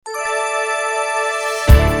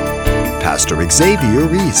Pastor Xavier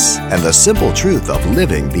Reese and the simple truth of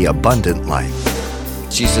living the abundant life.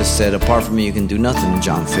 Jesus said, apart from me, you can do nothing in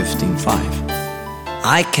John 15:5.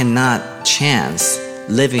 I cannot chance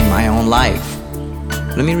living my own life.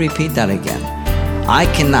 Let me repeat that again.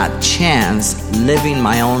 I cannot chance living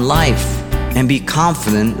my own life and be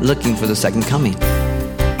confident looking for the second coming.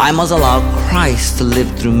 I must allow Christ to live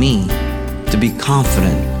through me to be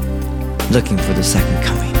confident looking for the second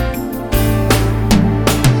coming.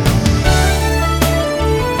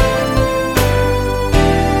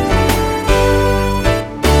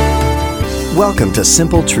 Welcome to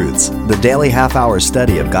Simple Truths, the daily half-hour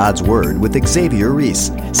study of God's Word with Xavier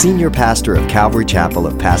Reese, Senior Pastor of Calvary Chapel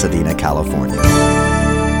of Pasadena, California.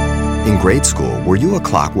 In grade school, were you a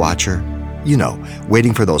clock watcher? You know,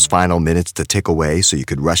 waiting for those final minutes to tick away so you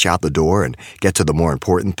could rush out the door and get to the more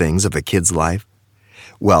important things of a kid's life?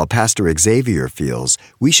 Well, Pastor Xavier feels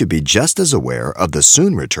we should be just as aware of the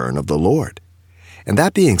soon return of the Lord. And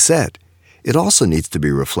that being said, it also needs to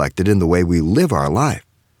be reflected in the way we live our life.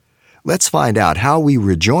 Let's find out how we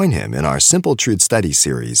rejoin Him in our Simple Truth study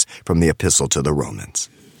series from the Epistle to the Romans.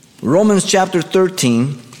 Romans chapter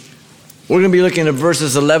 13, we're going to be looking at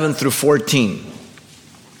verses 11 through 14.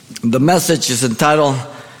 The message is entitled,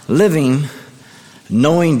 Living,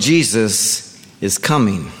 Knowing Jesus is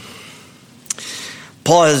Coming.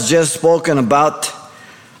 Paul has just spoken about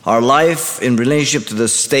our life in relationship to the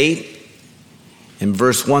state in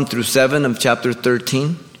verse 1 through 7 of chapter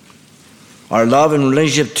 13. Our love in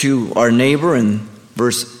relationship to our neighbor in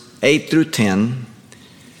verse 8 through 10.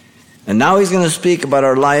 And now he's going to speak about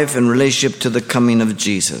our life in relationship to the coming of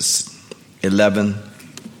Jesus, 11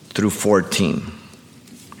 through 14.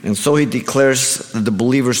 And so he declares the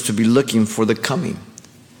believers to be looking for the coming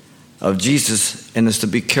of Jesus, and is to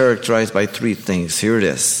be characterized by three things. Here it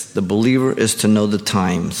is. The believer is to know the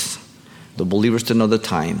times. The believer is to know the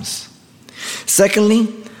times.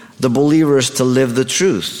 Secondly, the believer is to live the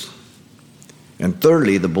truth. And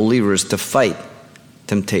thirdly, the believer is to fight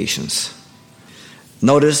temptations.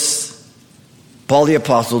 Notice, Paul the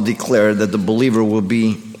Apostle declared that the believer will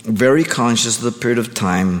be very conscious of the period of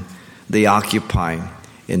time they occupy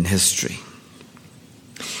in history.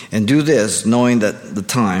 And do this, knowing that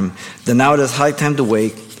now it is high time to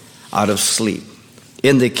wake out of sleep,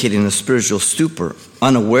 indicating a spiritual stupor,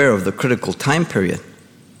 unaware of the critical time period,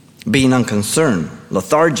 being unconcerned,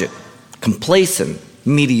 lethargic, complacent,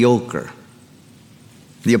 mediocre.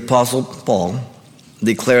 The Apostle Paul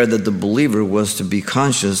declared that the believer was to be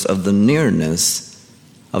conscious of the nearness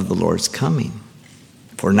of the Lord's coming.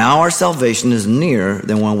 For now our salvation is nearer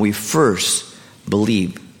than when we first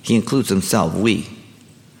believed. He includes himself, we.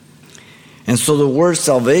 And so the word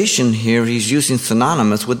salvation here, he's using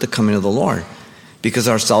synonymous with the coming of the Lord. Because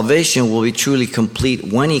our salvation will be truly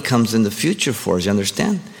complete when He comes in the future for us. You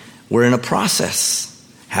understand? We're in a process.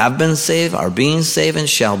 Have been saved, are being saved, and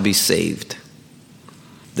shall be saved.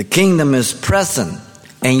 The kingdom is present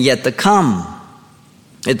and yet to come.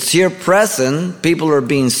 It's here present. People are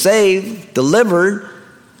being saved, delivered,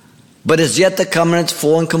 but it's yet to come in its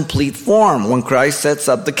full and complete form when Christ sets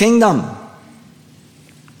up the kingdom.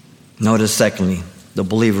 Notice, secondly, the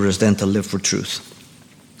believer is then to live for truth.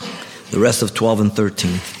 The rest of 12 and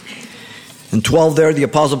 13. In 12 there, the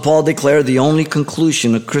Apostle Paul declared the only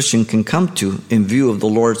conclusion a Christian can come to in view of the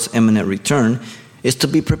Lord's imminent return is to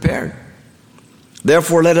be prepared.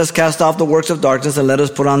 Therefore, let us cast off the works of darkness and let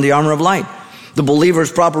us put on the armor of light. The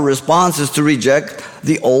believer's proper response is to reject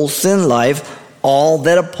the old sin life, all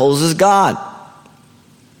that opposes God,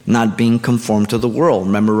 not being conformed to the world.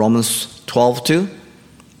 Remember Romans 12:2?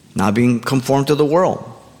 Not being conformed to the world.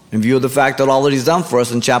 In view of the fact that all that He's done for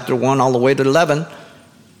us in chapter 1 all the way to 11,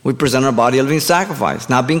 we present our body a living sacrifice,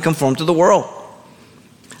 not being conformed to the world.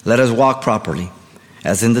 Let us walk properly,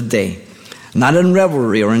 as in the day, not in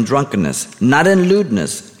revelry or in drunkenness, not in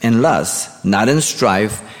lewdness and lust, not in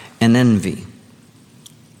strife and envy.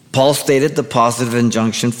 Paul stated the positive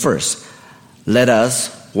injunction first. Let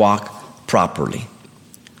us walk properly.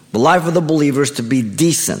 The life of the believer is to be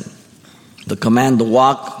decent. The command to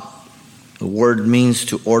walk, the word means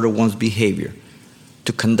to order one's behavior,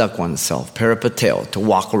 to conduct oneself, peripateo, to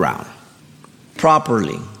walk around.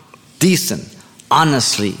 Properly, decent,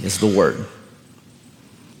 honestly is the word.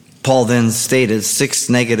 Paul then stated 6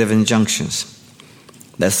 negative injunctions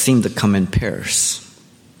that seem to come in pairs.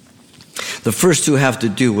 The first 2 have to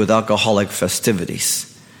do with alcoholic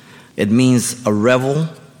festivities. It means a revel,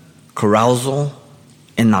 carousal,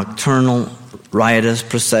 and nocturnal, riotous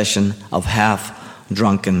procession of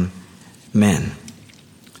half-drunken men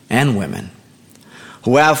and women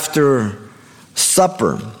who after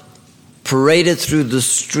supper paraded through the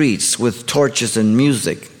streets with torches and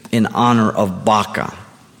music in honor of Bacchus,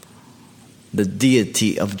 the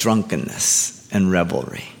deity of drunkenness and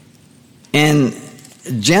revelry. And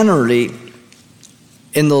generally,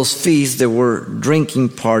 in those feasts, there were drinking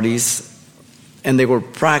parties, and they were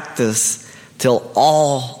practiced till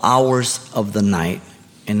all hours of the night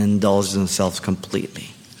and indulged themselves completely.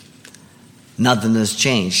 Nothing has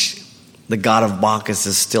changed. The god of Bacchus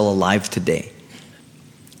is still alive today.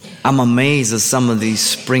 I'm amazed at some of these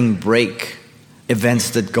spring break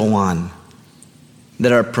events that go on,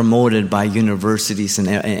 that are promoted by universities and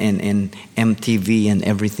MTV and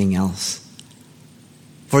everything else.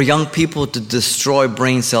 For young people to destroy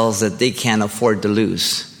brain cells that they can't afford to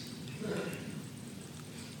lose.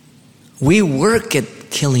 We work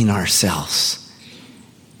at killing ourselves,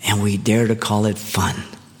 and we dare to call it fun.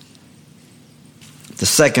 The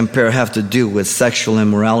second pair have to do with sexual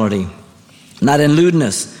immorality. Not in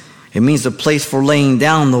lewdness. It means a place for laying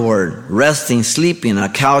down the word, resting, sleeping, a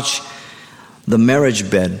couch, the marriage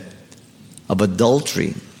bed of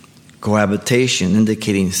adultery, cohabitation,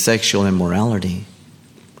 indicating sexual immorality.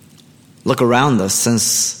 Look around us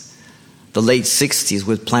since the late 60s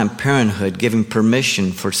with Planned Parenthood giving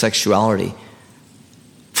permission for sexuality,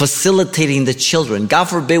 facilitating the children. God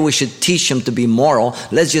forbid we should teach them to be moral.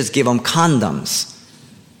 Let's just give them condoms.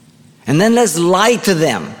 And then let's lie to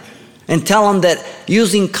them and tell them that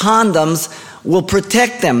using condoms will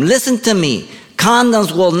protect them. Listen to me.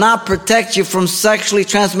 Condoms will not protect you from sexually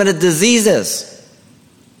transmitted diseases.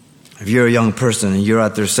 If you're a young person and you're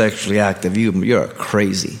out there sexually active, you're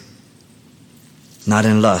crazy. Not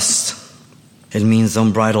in lust. It means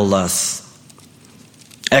unbridled lust,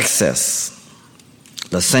 excess,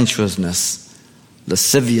 licentiousness,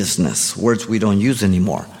 lasciviousness, words we don't use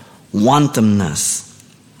anymore, wantonness,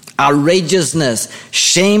 outrageousness,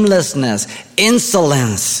 shamelessness,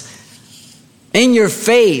 insolence. In your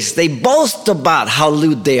face, they boast about how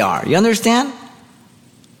lewd they are. You understand?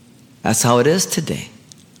 That's how it is today.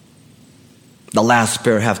 The last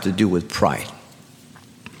pair have to do with pride.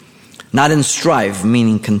 Not in strife,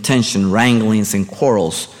 meaning contention, wranglings, and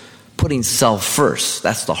quarrels, putting self first.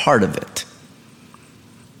 That's the heart of it.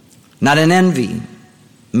 Not in envy,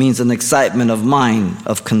 means an excitement of mind,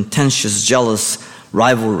 of contentious, jealous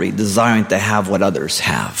rivalry, desiring to have what others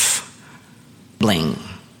have. Bling.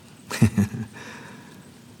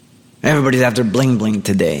 Everybody's after bling bling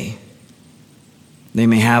today. They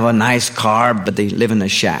may have a nice car, but they live in a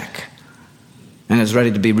shack, and it's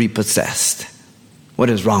ready to be repossessed. What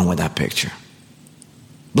is wrong with that picture?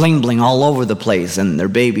 Bling bling all over the place, and their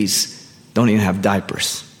babies don't even have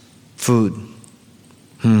diapers. Food.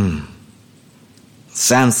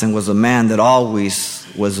 Samson was a man that always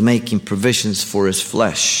was making provisions for his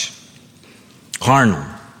flesh. Carnal.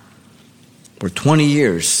 For 20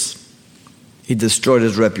 years, he destroyed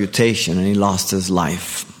his reputation and he lost his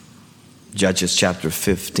life. Judges chapter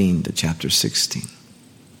 15 to chapter 16.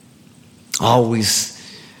 Always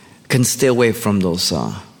can stay away from those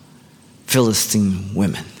Philistine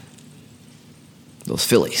women. Those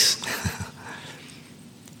fillies.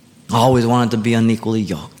 Always wanted to be unequally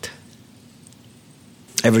yoked.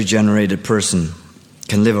 Every generated person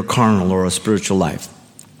can live a carnal or a spiritual life.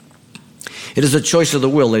 It is a choice of the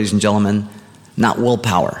will, ladies and gentlemen, not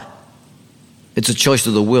willpower. It's a choice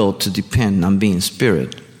of the will to depend on being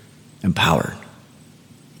spirit empowered.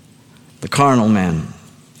 The carnal man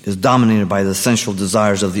is dominated by the sensual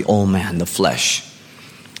desires of the old man, the flesh.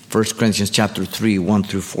 1 Corinthians chapter 3, 1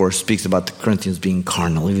 through 4 speaks about the Corinthians being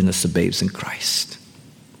carnal, even as the babes in Christ.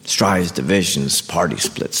 Strives, divisions, party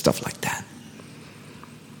splits, stuff like that.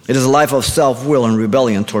 It is a life of self-will and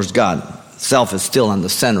rebellion towards God. Self is still on the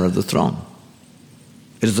center of the throne.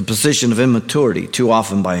 It is a position of immaturity, too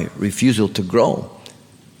often by refusal to grow,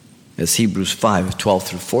 as Hebrews 5, 12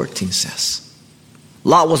 through 14 says.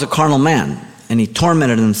 Lot was a carnal man, and he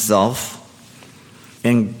tormented himself,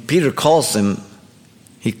 and Peter calls him,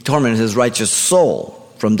 he tormented his righteous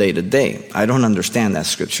soul from day to day. I don't understand that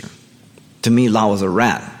scripture. To me, Lot was a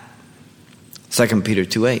rat. 2 Peter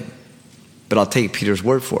 2:8. But I'll take Peter's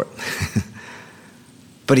word for it.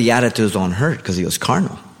 But he added to his own hurt because he was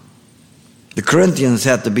carnal. The Corinthians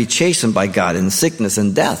had to be chastened by God in sickness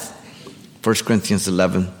and death. 1 Corinthians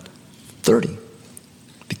 11:30.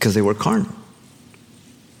 Because they were carnal.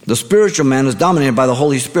 The spiritual man is dominated by the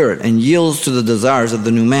Holy Spirit and yields to the desires of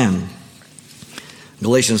the new man.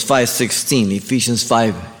 Galatians 5:16, Ephesians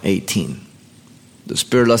 5:18. The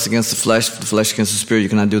spirit lusts against the flesh against the spirit. You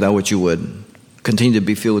cannot do that which you would. Continue to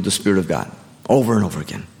be filled with the Spirit of God over and over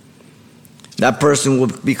again. That person will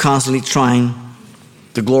be constantly trying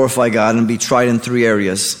to glorify God and be tried in three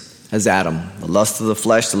areas as Adam. The lust of the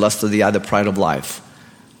flesh, the lust of the eye, the pride of life.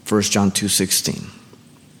 1 John 2:16.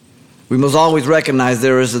 We must always recognize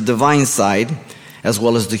there is a divine side as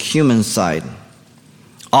well as the human side.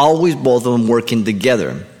 Always both of them working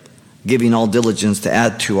together, giving all diligence to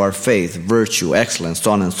add to our faith, virtue, excellence,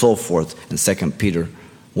 so on and so forth in 2 Peter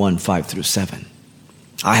 1, 5 through 7.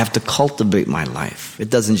 I have to cultivate my life. It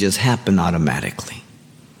doesn't just happen automatically.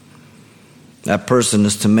 That person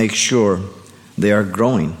is to make sure they are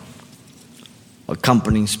growing,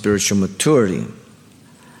 accompanying spiritual maturity,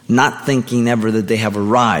 not thinking ever that they have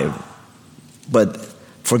arrived, but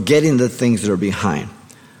forgetting the things that are behind,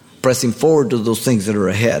 pressing forward to those things that are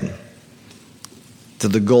ahead, to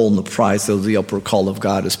the goal and the prize of the upward call of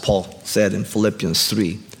God, as Paul said in Philippians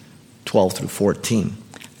 3, 12 through 14.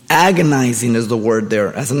 Agonizing is the word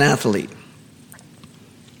there as an athlete.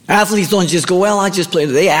 Athletes don't just go, well, I just play.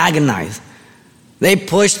 They agonize. They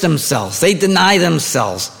push themselves. They deny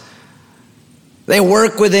themselves. They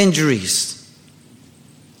work with injuries.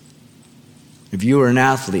 If you are an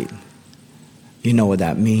athlete, you know what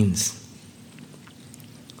that means.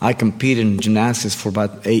 I competed in gymnastics for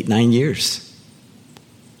about 8-9 years.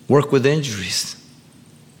 Work with injuries.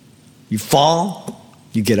 You fall,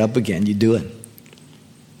 you get up again, you do it.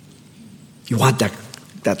 You want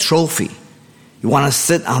that trophy. You want to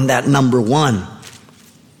sit on that number one.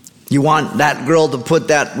 You want that girl to put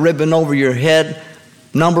that ribbon over your head.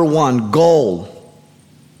 Number one, gold.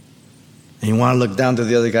 And you want to look down to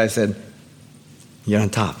the other guy and say, you're on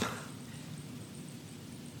top.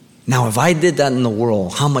 Now, if I did that in the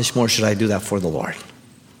world, how much more should I do that for the Lord?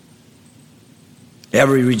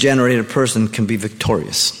 Every regenerated person can be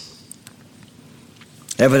victorious.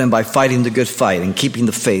 Evident by fighting the good fight and keeping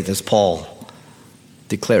the faith, as Paul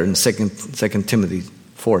declared in 2 Timothy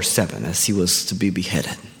 4:7, as he was to be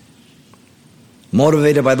beheaded.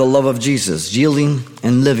 Motivated by the love of Jesus, yielding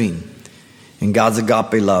and living in God's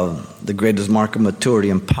agape love, the greatest mark of maturity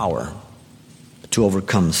and power to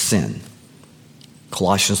overcome sin.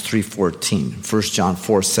 Colossians 3:14, 1 John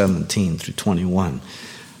 4:17 through 21,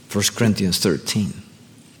 1 Corinthians 13.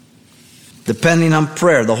 Depending on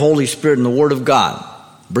prayer, the Holy Spirit, and the Word of God,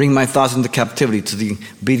 bring my thoughts into captivity to the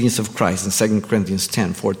obedience of Christ in 2 Corinthians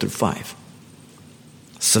 10, 4 through 5.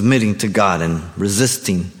 Submitting to God and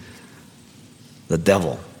resisting the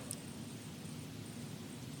devil.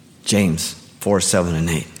 James 4, 7, and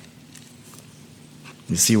 8.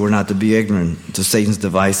 You see, we're not to be ignorant to Satan's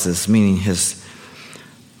devices, meaning his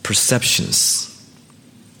perceptions,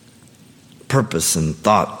 purpose, and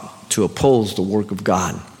thought to oppose the work of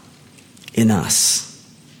God in us.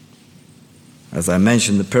 As I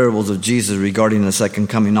mentioned, the parables of Jesus regarding the second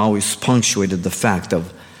coming always punctuated the fact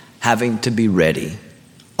of having to be ready,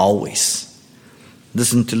 always.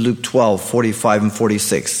 Listen to Luke 12, 45 and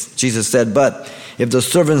 46. Jesus said, but if the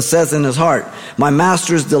servant says in his heart, my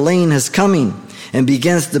master is delaying his coming, and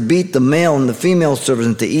begins to beat the male and the female servants,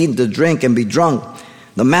 and to eat and to drink and be drunk,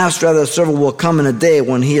 the master of the servant will come in a day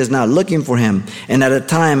when he is not looking for him, and at a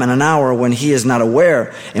time and an hour when he is not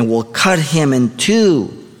aware, and will cut him in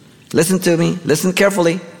two. Listen to me. Listen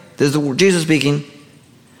carefully. This is Jesus speaking.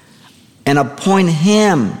 And appoint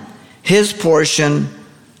him his portion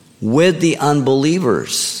with the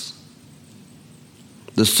unbelievers.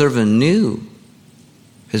 The servant knew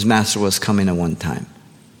his master was coming at one time.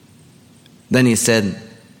 Then he said,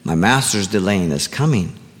 my master's delaying his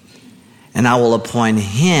coming, and I will appoint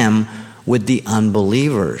him with the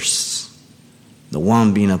unbelievers. The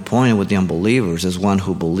one being appointed with the unbelievers is one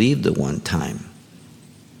who believed at one time.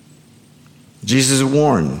 Jesus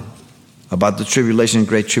warned about the tribulation and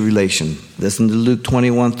great tribulation. Listen to Luke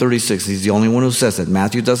 21:36. He's the only one who says it.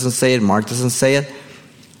 Matthew doesn't say it. Mark doesn't say it.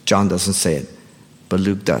 John doesn't say it. But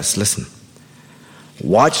Luke does. Listen.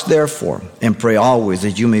 Watch therefore and pray always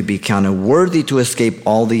that you may be counted worthy to escape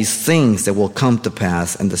all these things that will come to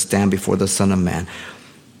pass and to stand before the Son of Man.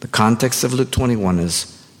 The context of Luke 21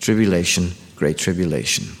 is tribulation, great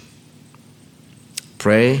tribulation.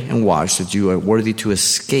 Pray and watch that you are worthy to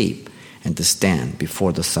escape and to stand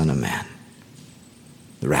before the Son of Man.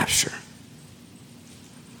 The rapture.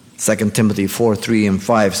 2 Timothy 4, 3 and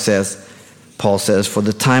 5 says, Paul says, for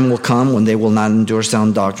the time will come when they will not endure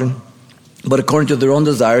sound doctrine, but according to their own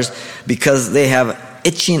desires, because they have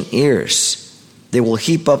itching ears, they will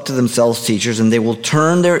heap up to themselves teachers, and they will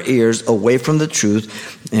turn their ears away from the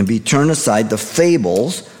truth and be turned aside to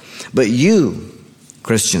fables. But you,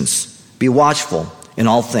 Christians, be watchful in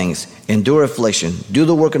all things, endure affliction, do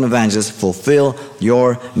the work of an evangelist, fulfill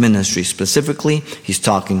your ministry. Specifically, he's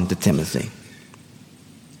talking to Timothy.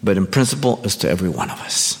 But in principle, it's to every one of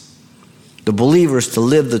us. The believer is to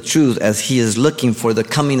live the truth as he is looking for the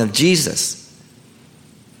coming of Jesus.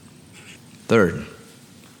 Third,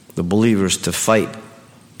 the believer is to fight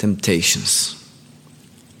temptations.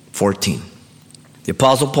 14. The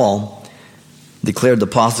Apostle Paul declared the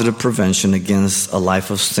positive prevention against a life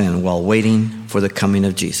of sin while waiting for the coming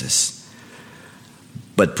of Jesus.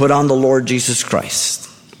 But put on the Lord Jesus Christ.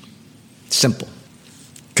 Simple.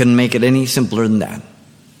 Couldn't make it any simpler than that.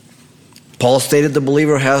 Paul stated the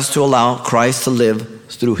believer has to allow Christ to live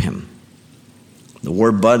through him. The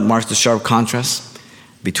word "but" marks the sharp contrast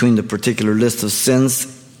between the particular list of sins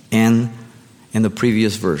and in the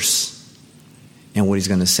previous verse and what he's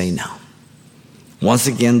going to say now. Once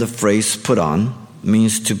again, the phrase "put on"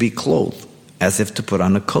 means to be clothed, as if to put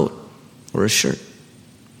on a coat or a shirt.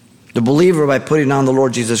 The believer, by putting on the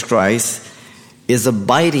Lord Jesus Christ, is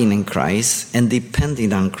abiding in Christ and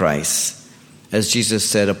depending on Christ. As Jesus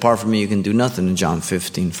said, apart from me you can do nothing in John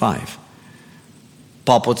 15:5.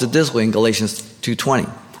 Paul puts it this way in Galatians 2:20.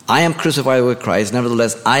 I am crucified with Christ,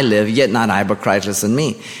 nevertheless I live, yet not I, but Christ lives in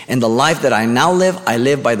me. And the life that I now live, I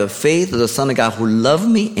live by the faith of the Son of God who loved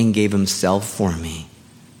me and gave himself for me.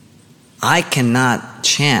 I cannot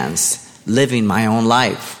chance living my own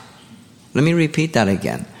life. Let me repeat that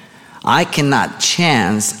again. I cannot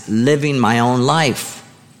chance living my own life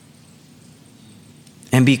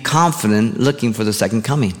and be confident looking for the second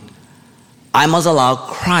coming. I must allow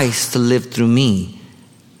Christ to live through me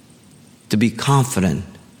to be confident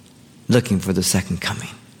looking for the second coming.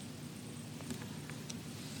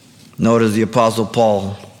 Notice the Apostle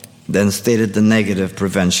Paul then stated the negative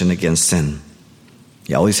prevention against sin.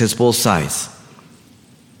 He always hits both sides.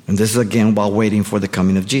 And this is again while waiting for the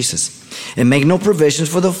coming of Jesus. And make no provisions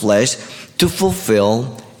for the flesh to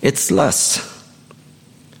fulfill its lusts.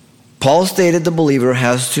 Paul stated the believer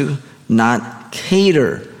has to not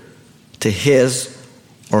cater to his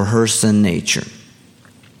or her sin nature.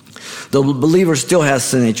 The believer still has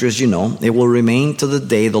sin nature, as you know. It will remain to the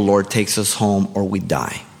day the Lord takes us home or we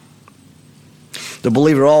die. The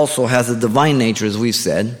believer also has a divine nature, as we've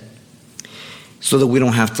said, so that we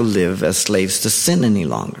don't have to live as slaves to sin any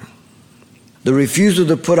longer. The refusal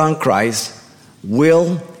to put on Christ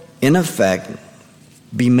will, in effect,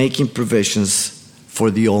 be making provisions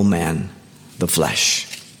for the old man, the flesh.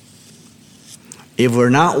 If we're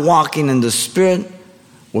not walking in the Spirit,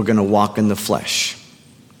 we're going to walk in the flesh.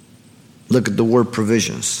 Look at the word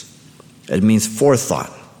provisions. It means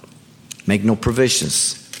forethought. Make no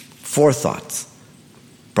provisions. Forethought.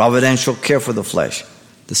 Providential care for the flesh.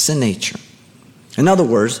 The sin nature. In other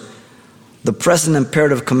words, the present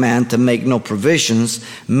imperative command to make no provisions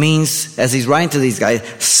means, as he's writing to these guys,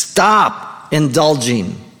 stop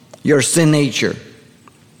indulging your sin nature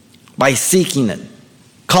by seeking it,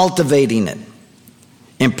 cultivating it,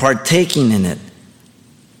 and partaking in it,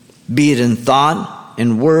 be it in thought,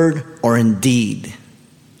 in word, or in deed.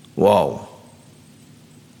 Whoa.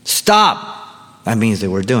 Stop. That means they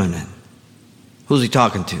were doing it. Who's he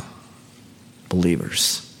talking to?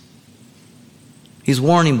 Believers. He's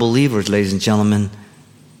warning believers, ladies and gentlemen,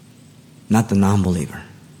 not the non-believer.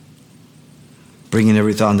 Bringing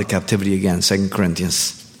every thought into captivity again, 2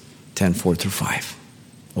 Corinthians 10:4-5.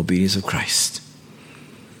 Obedience of Christ.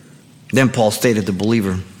 Then Paul stated the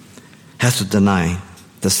believer has to deny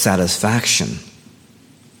the satisfaction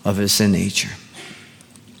of his sin nature.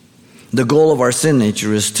 The goal of our sin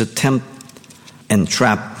nature is to tempt and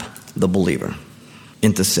trap the believer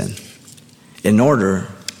into sin in order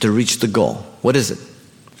to reach the goal. What is it?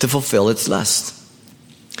 To fulfill its lust.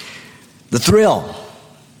 The thrill,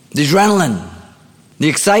 the adrenaline, the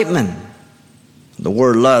excitement. The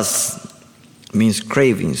word lust means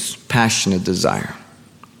cravings, passionate desire.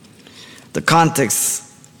 The context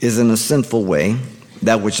is in a sinful way,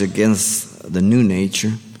 that which against the new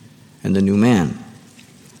nature and the new man.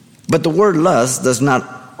 But the word lust does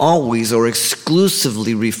not always or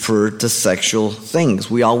exclusively refer to sexual things.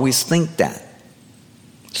 We always think that.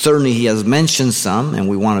 Certainly he has mentioned some, and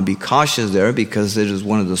we want to be cautious there because it is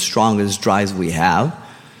one of the strongest drives we have.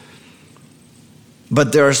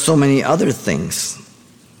 But there are so many other things.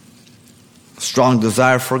 Strong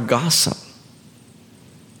desire for gossip.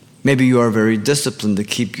 Maybe you are very disciplined to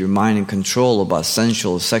keep your mind in control about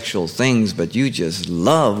sensual, sexual things, but you just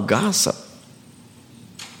love gossip.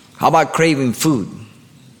 How about craving food?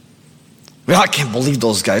 Well, I can't believe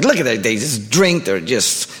those guys. Look at that. They just drink. They're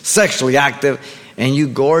just sexually active. And you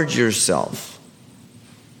gorge yourself.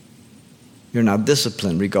 You're not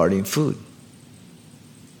disciplined regarding food.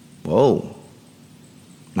 Whoa.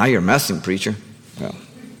 Now you're messing, preacher. Yeah.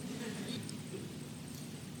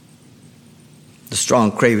 The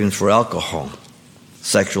strong craving for alcohol,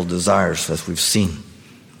 sexual desires, as we've seen.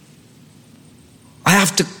 I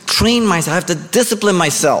have to train myself, I have to discipline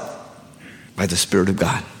myself by the Spirit of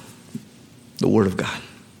God, the Word of God.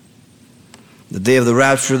 The day of the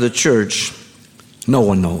rapture of the church No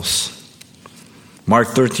one knows. Mark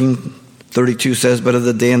 13:32 says, but of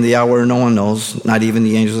the day and the hour no one knows, not even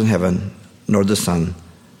the angels in heaven, nor the Son,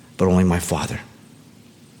 but only my Father.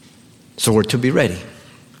 So we're to be ready.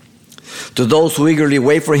 To those who eagerly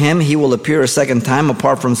wait for him, he will appear a second time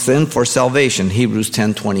apart from sin for salvation. Hebrews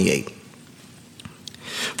 10:28.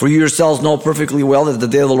 For you yourselves know perfectly well that the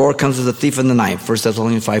day of the Lord comes as a thief in the night. 1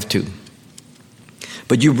 Thessalonians 5:2.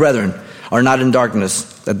 But you, brethren, are not in darkness,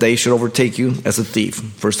 that day should overtake you as a thief.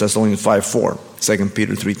 1 Thessalonians 5:4. 2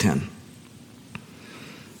 Peter 3:10.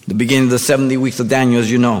 The beginning of the 70 weeks of Daniel,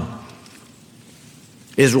 as you know,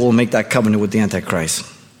 Israel will make that covenant with the Antichrist,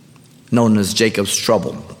 known as Jacob's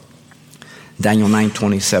trouble. Daniel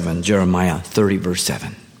 9:27, Jeremiah 30, verse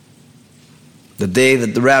 7. The day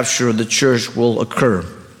that the rapture of the church will occur,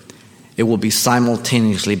 it will be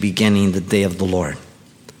simultaneously beginning the day of the Lord,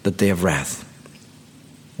 the day of wrath,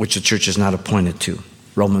 which the church is not appointed to.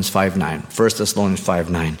 Romans 5:9, 1 Thessalonians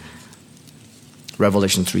 5:9,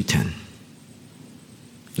 Revelation 3:10.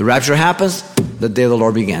 The rapture happens, the day of the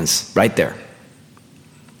Lord begins, right there.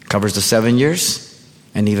 Covers the 7 years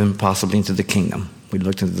and even possibly into the kingdom. We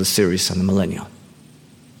looked into the series on the millennial.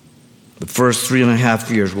 The first 3.5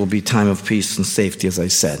 years will be time of peace and safety, as I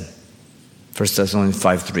said. 1 Thessalonians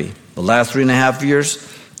 5:3. The last 3.5 years,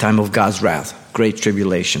 time of God's wrath, great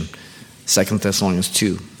tribulation. 2 Thessalonians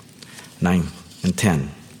 2:9 and 10.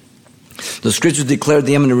 The scriptures declare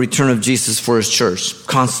the imminent return of Jesus for his church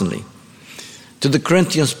constantly. To the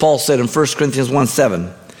Corinthians, Paul said in 1 Corinthians 1:7,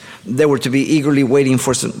 they were to be eagerly waiting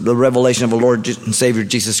for the revelation of our Lord and Savior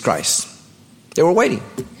Jesus Christ. They were waiting.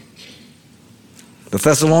 The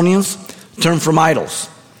Thessalonians turned from idols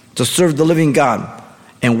to serve the living God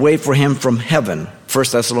and wait for him from heaven.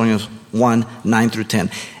 1 Thessalonians 1:9 through 10.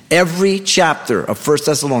 Every chapter of 1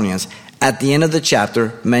 Thessalonians, at the end of the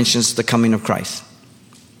chapter, mentions the coming of Christ.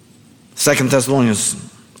 2 Thessalonians,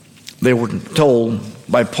 they were told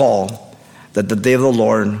by Paul that the day of the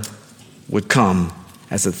Lord would come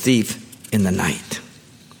as a thief in the night.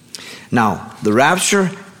 Now, the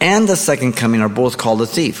rapture and the second coming are both called a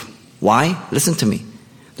thief. Why? Listen to me.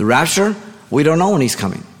 The rapture, we don't know when he's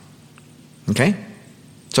coming. Okay?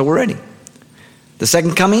 So we're ready. The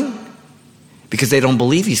second coming, because they don't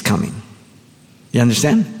believe he's coming. You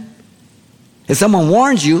understand? If someone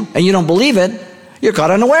warns you and you don't believe it, you're caught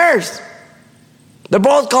unawares. They're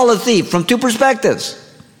both called a thief from two perspectives.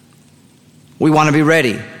 We want to be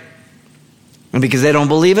ready. And because they don't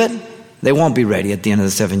believe it, they won't be ready at the end of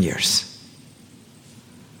the 7 years.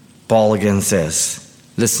 Paul again says,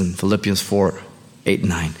 listen, Philippians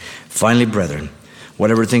 4:8-9. Finally, brethren,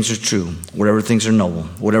 whatever things are true, whatever things are noble,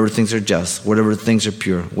 whatever things are just, whatever things are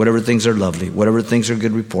pure, whatever things are lovely, whatever things are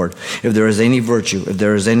good report, if there is any virtue, if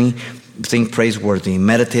there is anything praiseworthy,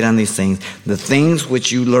 meditate on these things. The things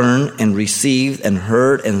which you learned and received and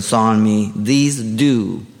heard and saw in me, these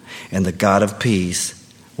do, and the God of peace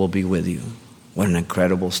will be with you. What an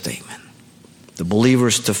incredible statement. The believer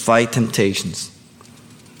is to fight temptations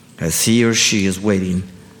as he or she is waiting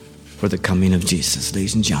for the coming of Jesus.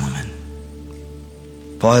 Ladies and gentlemen,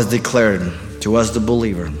 Paul has declared to us, the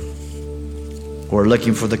believer, who are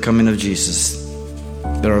looking for the coming of Jesus,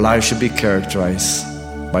 that our lives should be characterized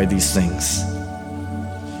by these things.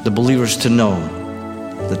 The believer is to know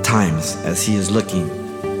the times as he is looking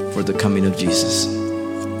for the coming of Jesus.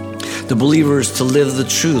 The believer is to live the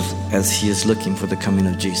truth as he is looking for the coming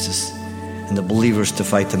of Jesus. And the believer is to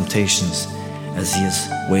fight temptations as he is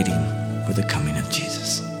waiting for the coming of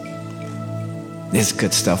Jesus. This is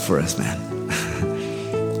good stuff for us, man.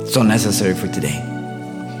 So necessary for today.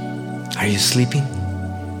 Are you sleeping?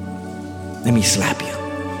 Let me slap you.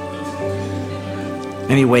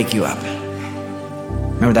 Let me wake you up.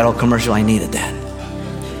 Remember that old commercial? I needed that.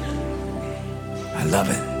 I love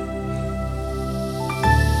it.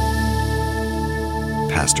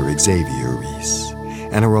 Pastor Xavier Reese,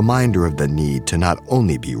 and a reminder of the need to not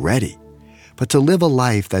only be ready, but to live a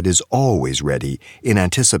life that is always ready in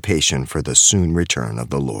anticipation for the soon return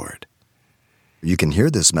of the Lord. You can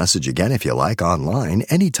hear this message again if you like online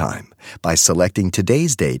anytime by selecting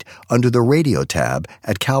today's date under the radio tab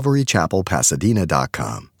at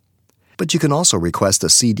calvarychapelpasadena.com. But you can also request a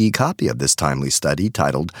CD copy of this timely study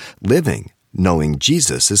titled Living, Knowing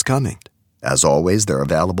Jesus is Coming. As always, they're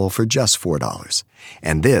available for just $4.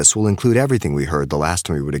 And this will include everything we heard the last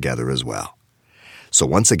time we were together as well. So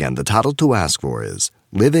once again, the title to ask for is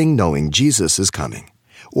Living Knowing Jesus is Coming,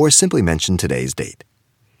 or simply mention today's date.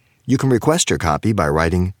 You can request your copy by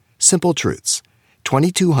writing Simple Truths,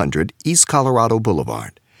 2200 East Colorado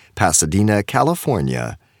Boulevard, Pasadena,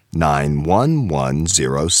 California,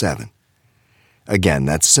 91107. Again,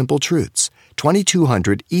 that's Simple Truths,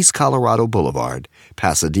 2200 East Colorado Boulevard,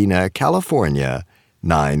 Pasadena, California,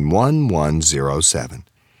 91107.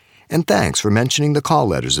 And thanks for mentioning the call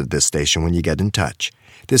letters of this station when you get in touch.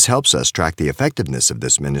 This helps us track the effectiveness of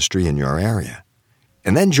this ministry in your area.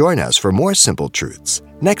 And then join us for more Simple Truths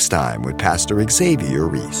next time with Pastor Xavier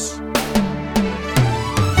Reese.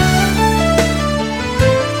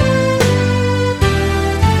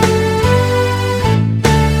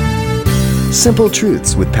 Simple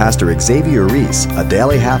Truths with Pastor Xavier Reese, a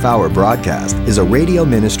daily half-hour broadcast, is a radio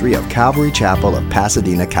ministry of Calvary Chapel of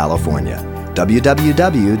Pasadena, California.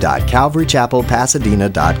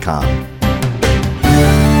 www.calvarychapelpasadena.com.